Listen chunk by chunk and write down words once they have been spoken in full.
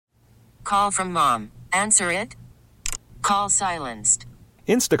call from mom. Answer it. Call silenced.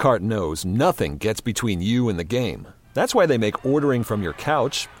 Instacart knows nothing gets between you and the game. That's why they make ordering from your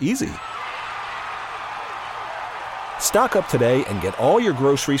couch easy. Stock up today and get all your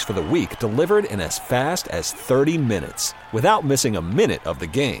groceries for the week delivered in as fast as 30 minutes without missing a minute of the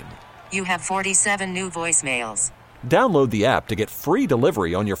game. You have 47 new voicemails. Download the app to get free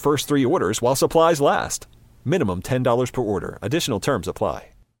delivery on your first 3 orders while supplies last. Minimum $10 per order. Additional terms apply.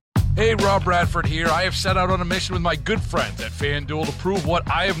 Hey, Rob Bradford here. I have set out on a mission with my good friends at FanDuel to prove what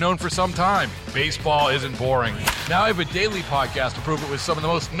I have known for some time. Baseball isn't boring. Now I have a daily podcast to prove it with some of the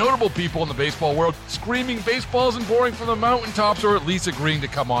most notable people in the baseball world, screaming baseball isn't boring from the mountaintops, or at least agreeing to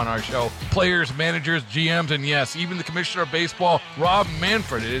come on our show. Players, managers, GMs, and yes, even the commissioner of baseball, Rob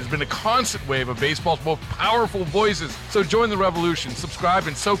Manfred. It has been a constant wave of baseball's most powerful voices. So join the revolution. Subscribe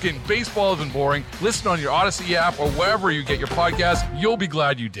and soak in Baseball Isn't Boring. Listen on your Odyssey app or wherever you get your podcasts. You'll be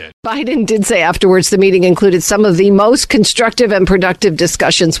glad you did. Biden did say afterwards the meeting included some of the most constructive and productive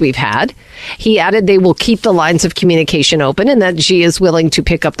discussions we've had. He added they will keep the lines of communication open and that Xi is willing to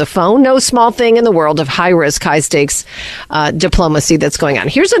pick up the phone. No small thing in the world of high-risk, high-stakes diplomacy that's going on.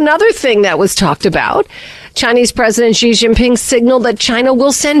 Here's another thing that was talked about. Chinese President Xi Jinping signaled that China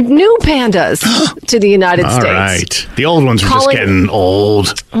will send new pandas to the United States. All right. The old ones were just getting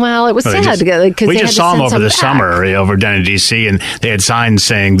old. Well, it was sad because we just saw them over the summer over down in D.C. and they had signs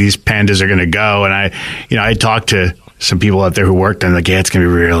saying these pandas are going to go. And I talked to some people out there who worked and like, yeah, it's going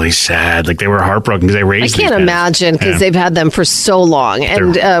to be really sad. Like they were heartbroken because they raised I can't imagine because they've had them for so long.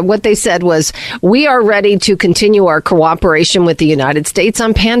 And what they said was, we are ready to continue our cooperation with the United States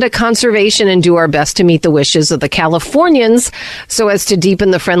on panda conservation and do our best to meet the wishes of the Californians so as to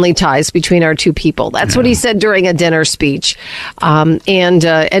deepen the friendly ties between our two people. That's what he said during a dinner speech. And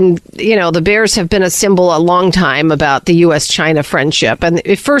you know, the bears have been a symbol a long time about the U.S.-China friendship. And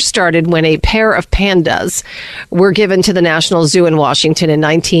it first started when a pair of pandas were given to the National Zoo in Washington in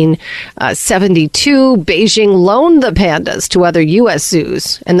 1972. Beijing loaned the pandas to other U.S.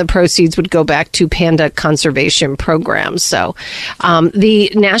 zoos, and the proceeds would go back to panda conservation programs. So the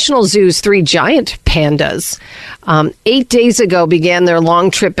National Zoo's 3 giant pandas 8 days ago began their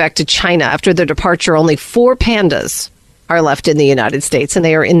long trip back to China. After their departure, only 4 pandas are left in the United States, and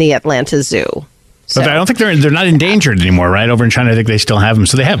they are in the Atlanta Zoo. But I don't think they're not endangered anymore, right? Over in China, I think they still have them.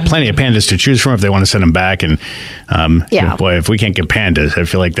 So they have plenty of pandas to choose from if they want to send them back. And boy, if we can't get pandas, I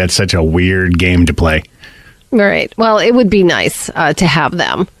feel like that's such a weird game to play. Right. Well, it would be nice to have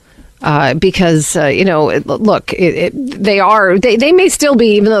them. Because, look, they may still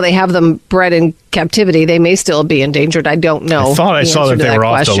be, even though they have them bred in captivity, they may still be endangered. I don't know. I thought I saw that they were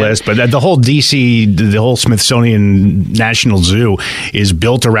off the list, but the whole D.C., the whole Smithsonian National Zoo is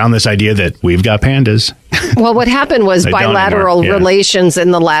built around this idea that we've got pandas. Well, what happened was bilateral relations in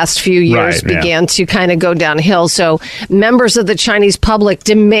the last few years began to kind of go downhill. So members of the Chinese public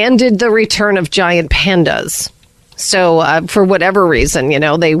demanded the return of giant pandas. So for whatever reason,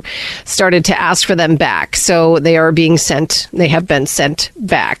 they started to ask for them back. So they are being sent. They have been sent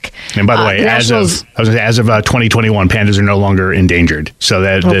back. And by the way, as of 2021, pandas are no longer endangered. So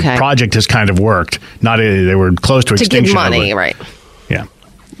that the project has kind of worked. They were close to extinction. To give money, right? Yeah.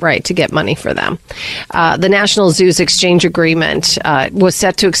 Right, to get money for them. The National Zoo's exchange agreement was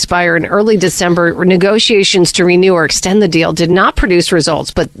set to expire in early December. Negotiations to renew or extend the deal did not produce results.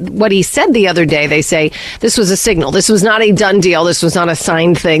 But what he said the other day, they say, this was a signal. This was not a done deal. This was not a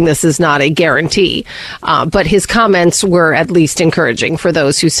signed thing. This is not a guarantee. But his comments were at least encouraging for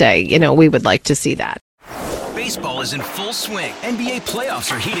those who say, we would like to see that. Baseball is in full swing. NBA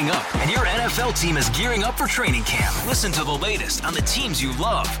playoffs are heating up, and your NFL team is gearing up for training camp. Listen to the latest on the teams you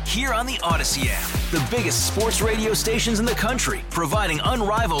love here on the Odyssey app. The biggest sports radio stations in the country, providing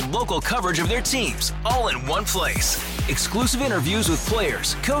unrivaled local coverage of their teams, all in one place. Exclusive interviews with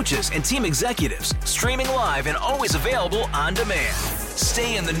players, coaches, and team executives, streaming live and always available on demand.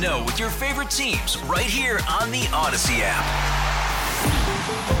 Stay in the know with your favorite teams right here on the Odyssey app.